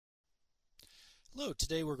Hello,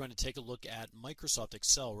 today we're going to take a look at Microsoft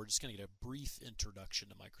Excel. We're just going to get a brief introduction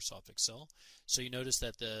to Microsoft Excel. So you notice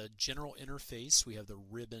that the general interface, we have the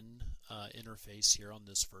ribbon interface here on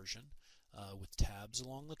this version with tabs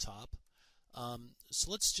along the top.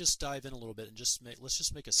 So let's just dive in a little bit and let's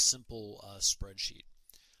just make a simple spreadsheet.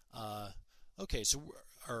 Okay,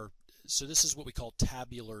 so this is what we call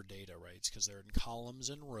tabular data, right? Because they're in columns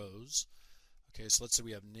and rows. Okay, so let's say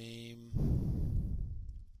we have name.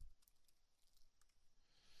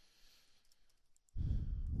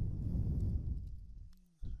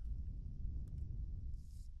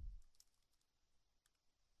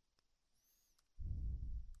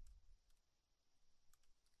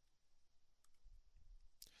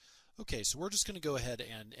 Okay, so we're just going to go ahead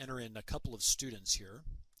and enter in a couple of students here.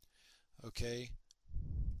 Okay,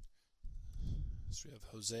 so we have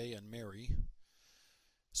Jose and Mary.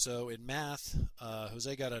 So in math,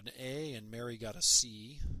 Jose got an A and Mary got a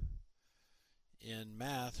C. In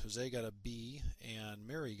math, Jose got a B and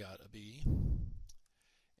Mary got a B.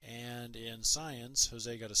 And in science,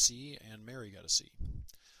 Jose got a C and Mary got a C.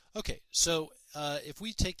 Okay, so if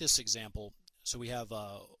we take this example, so we have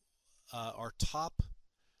our top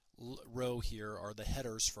row here are the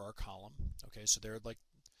headers for our column. Okay, so they're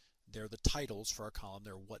the titles for our column.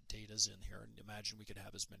 They're what data's in here. And imagine we could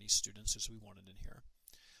have as many students as we wanted in here.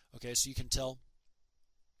 Okay, so you can tell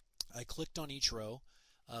I clicked on each row.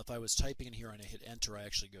 If I was typing in here and I hit enter, I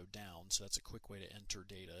actually go down. So that's a quick way to enter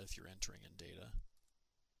data if you're entering in data.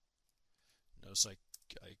 Notice I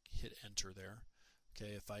hit enter there.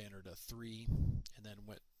 Okay, if I entered a 3 and then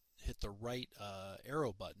hit the right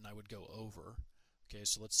arrow button, I would go over. Okay,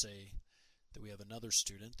 so let's say that we have another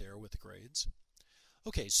student there with the grades.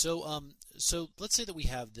 Okay, so let's say that we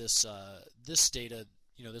have this this data,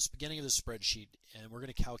 this beginning of the spreadsheet, and we're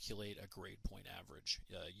going to calculate a grade point average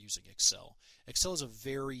using Excel. Excel is a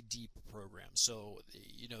very deep program, so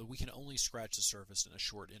we can only scratch the surface in a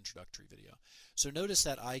short introductory video. So notice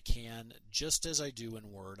that I can, just as I do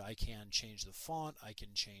in Word, I can change the font, I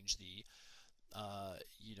can change the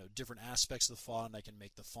different aspects of the font. I can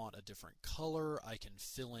make the font a different color. I can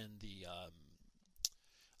fill in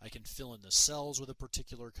the cells with a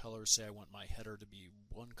particular color. Say I want my header to be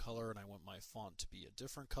one color and I want my font to be a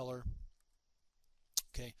different color.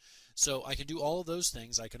 Okay, so I can do all of those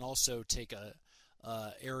things. I can also take a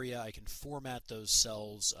area. I can format those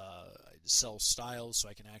cells, cell styles, so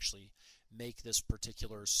I can actually make these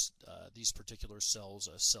particular cells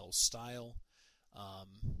a cell style.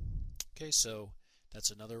 Okay, so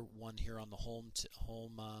that's another one here on the home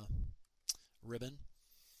ribbon.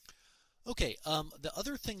 Okay, the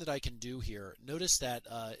other thing that I can do here, notice that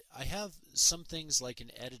I have some things like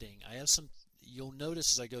in editing. You'll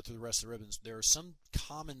notice as I go through the rest of the ribbons, there are some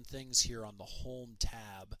common things here on the home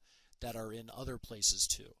tab that are in other places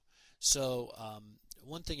too. So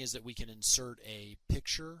one thing is that we can insert a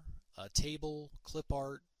picture, a table, clip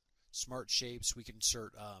art, smart shapes. We can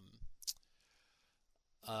insert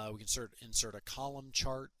insert a column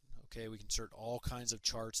chart. Okay, we can insert all kinds of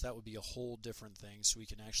charts. That would be a whole different thing. So we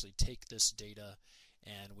can actually take this data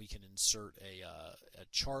and we can insert a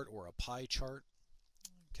chart or a pie chart.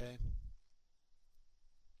 Okay.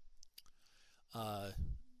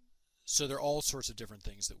 So there are all sorts of different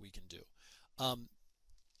things that we can do.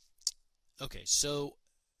 Okay, so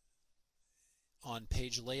on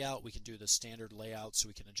page layout, we can do the standard layout, so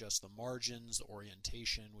we can adjust the margins, the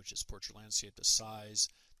orientation, which is portrait landscape, the size,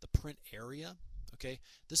 the print area. Okay,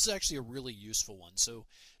 this is actually a really useful one. So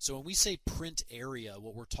when we say print area,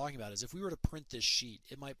 what we're talking about is if we were to print this sheet,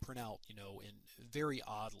 it might print out, in very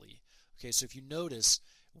oddly. Okay, so if you notice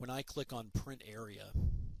when I click on print area,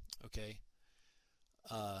 okay,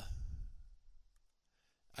 I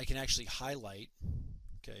can actually highlight.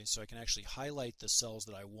 Okay, so I can actually highlight the cells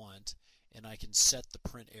that I want, and I can set the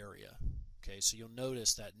print area. Okay, so you'll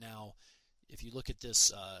notice that now, if you look at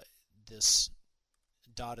this this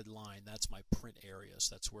dotted line, that's my print area,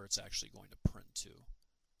 so that's where it's actually going to print to.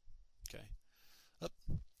 Okay.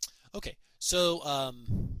 Okay, so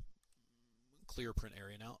clear print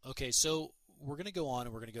area now. Okay, so we're going to go on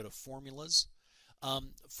and we're going to go to formulas.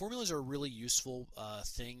 Formulas are a really useful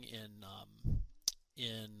thing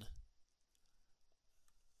in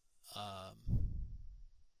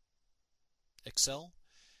Excel.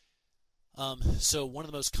 So one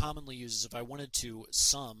of the most commonly used is if I wanted to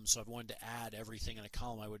sum, so if I wanted to add everything in a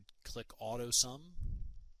column, I would click auto sum.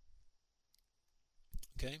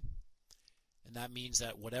 Okay, and that means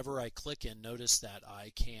that whatever I click in, notice that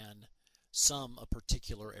I can sum a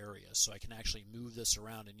particular area, so I can actually move this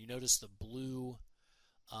around. And you notice the blue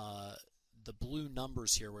the blue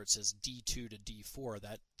numbers here where it says D2 to D4,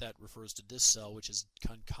 that refers to this cell, which is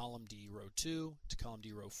column D row 2 to column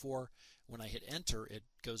D row 4. When I hit enter, it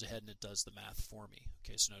goes ahead and it does the math for me.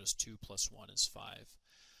 Okay, so notice 2 plus 1 is 5.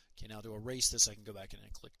 Okay, now to erase this, I can go back in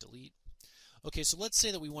and click delete. Okay, so let's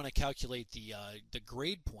say that we want to calculate the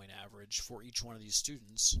grade point average for each one of these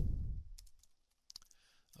students.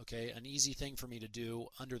 Okay, an easy thing for me to do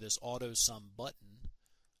under this auto sum button,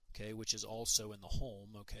 okay, which is also in the home.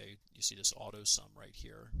 Okay, you see this auto sum right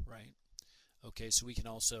here, right? Okay, so we can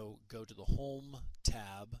also go to the home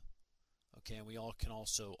tab. Okay, and we can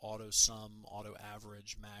also auto sum, auto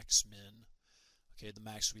average, max, min. Okay, the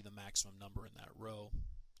max would be the maximum number in that row.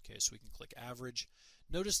 Okay, so we can click average.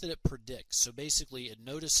 Notice that it predicts. So basically it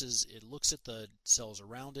notices, it looks at the cells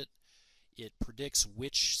around it. It predicts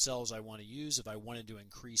which cells I want to use. If I wanted to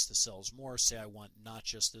increase the cells more, say I want not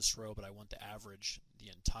just this row, but I want the average, the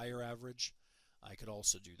entire average, I could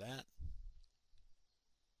also do that.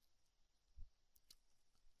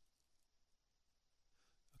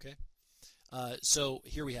 Okay. So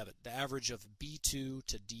here we have it, the average of B2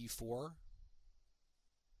 to D4.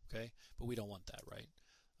 Okay, but we don't want that, right?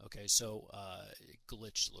 Okay, so it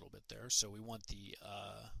glitched a little bit there. So we want the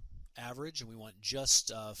average, and we want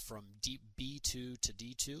just from B2 to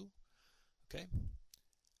D2. Okay.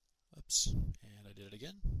 Oops, and I did it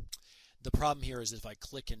again. The problem here is if I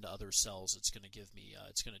click into other cells, it's going to give me,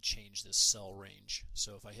 it's going to change this cell range.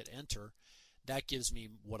 So if I hit enter, that gives me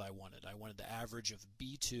what I wanted. I wanted the average of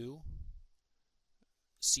B2,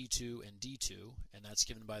 C2, and D2, and that's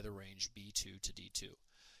given by the range B2 to D2.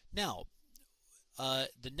 Now,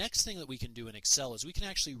 the next thing that we can do in Excel is we can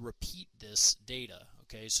actually repeat this data.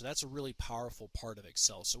 Okay, so that's a really powerful part of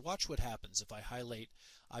Excel. So watch what happens if I highlight.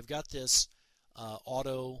 I've got this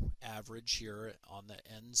auto average here on the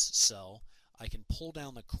ends cell. I can pull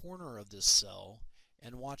down the corner of this cell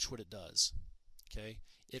and watch what it does. Okay,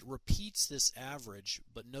 it repeats this average,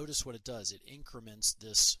 but notice what it does. It increments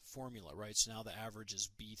this formula, right? So now the average is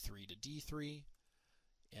B3 to D3.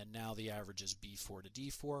 And now the average is B4 to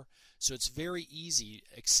D4. So it's very easy.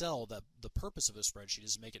 Excel, the purpose of a spreadsheet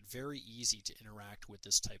is to make it very easy to interact with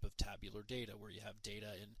this type of tabular data where you have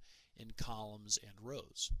data in columns and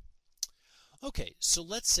rows. Okay, so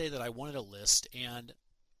let's say that I wanted a list, and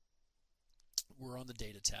we're on the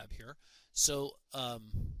data tab here. So,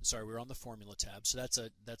 sorry, we're on the formula tab. So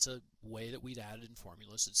that's a way that we'd add in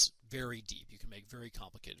formulas. It's very deep. You can make very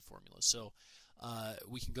complicated formulas. So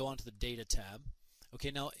we can go onto the data tab. Okay,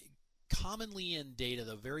 now commonly in data,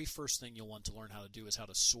 the very first thing you'll want to learn how to do is how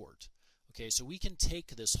to sort. Okay, so we can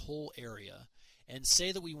take this whole area and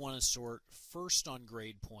say that we want to sort first on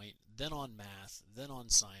grade point, then on math, then on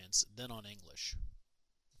science, then on English.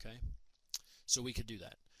 Okay, so we could do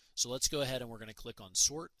that. So let's go ahead and we're going to click on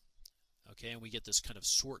sort. Okay, and we get this kind of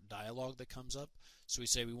sort dialog that comes up. So we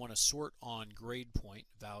say we want to sort on grade point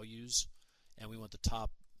values, and we want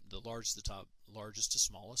the largest to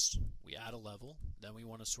smallest. We add a level. Then we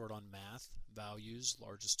want to sort on math values,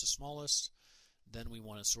 largest to smallest. Then we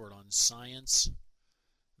want to sort on science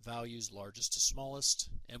values, largest to smallest,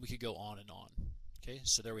 and we could go on and on. Okay,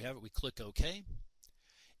 so there we have it. We click OK,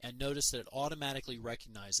 and notice that it automatically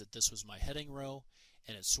recognized that this was my heading row,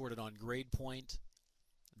 and it sorted on grade point,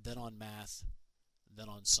 then on math, then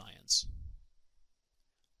on science.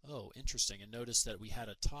 Oh, interesting. And notice that we had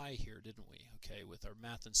a tie here, didn't we? Okay, with our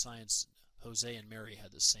math and science, Jose and Mary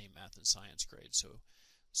had the same math and science grade.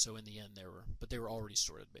 So in the end, they were already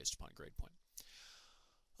sorted based upon grade point.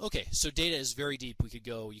 Okay, so data is very deep. You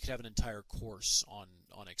could have an entire course on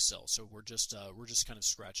Excel. So we're just kind of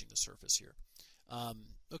scratching the surface here.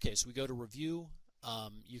 Okay, so we go to review.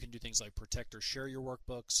 You can do things like protect or share your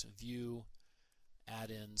workbooks, view,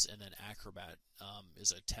 add-ins, and then Acrobat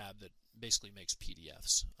is a tab that basically makes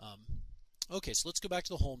PDFs. Okay, so let's go back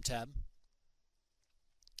to the Home tab.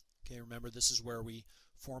 Okay, remember this is where we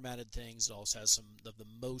formatted things. It also has some of the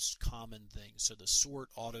most common things. So the sort,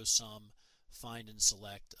 auto sum, find and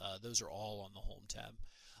select, those are all on the Home tab.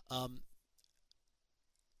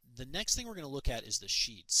 The next thing we're going to look at is the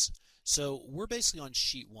sheets. So we're basically on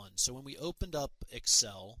sheet 1. So when we opened up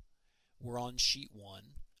Excel, we're on sheet 1.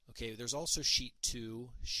 Okay, there's also sheet 2,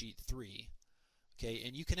 sheet 3. Okay,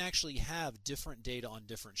 and you can actually have different data on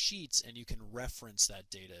different sheets, and you can reference that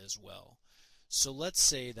data as well. So let's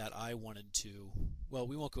say that I wanted to, well,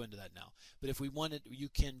 we won't go into that now, but if we wanted, you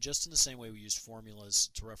can, just in the same way we used formulas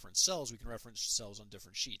to reference cells, we can reference cells on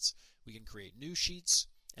different sheets. We can create new sheets,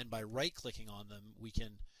 and by right-clicking on them, we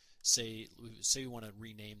can say we want to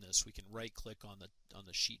rename this. We can right-click on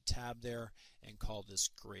the sheet tab there and call this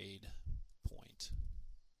grade point.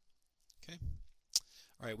 Okay.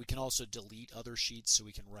 All right, we can also delete other sheets, so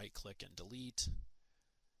we can right-click and delete.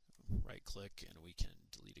 Right-click and we can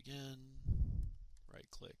delete again.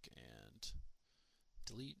 Right-click and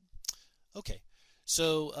delete. Okay,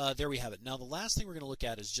 so there we have it. Now the last thing we're going to look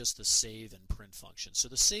at is just the save and print function. So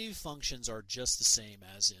the save functions are just the same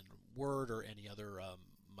as in Word or any other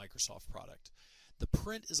Microsoft product. The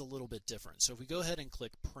print is a little bit different. So if we go ahead and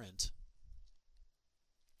click print,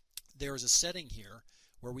 there is a setting here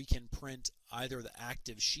where we can print either the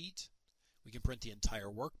active sheet, we can print the entire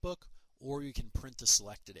workbook, or we can print the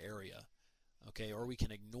selected area, okay, or we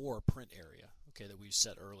can ignore print area, okay, that we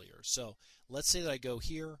set earlier. So let's say that I go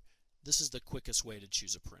here. This is the quickest way to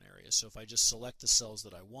choose a print area. So if I just select the cells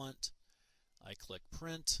that I want, I click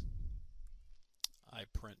print, I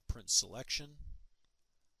print selection,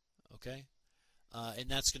 okay, and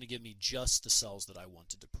that's going to give me just the cells that I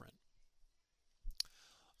wanted to print.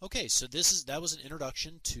 Okay, so that was an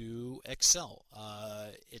introduction to Excel.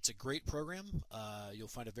 It's a great program. You'll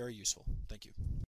find it very useful. Thank you.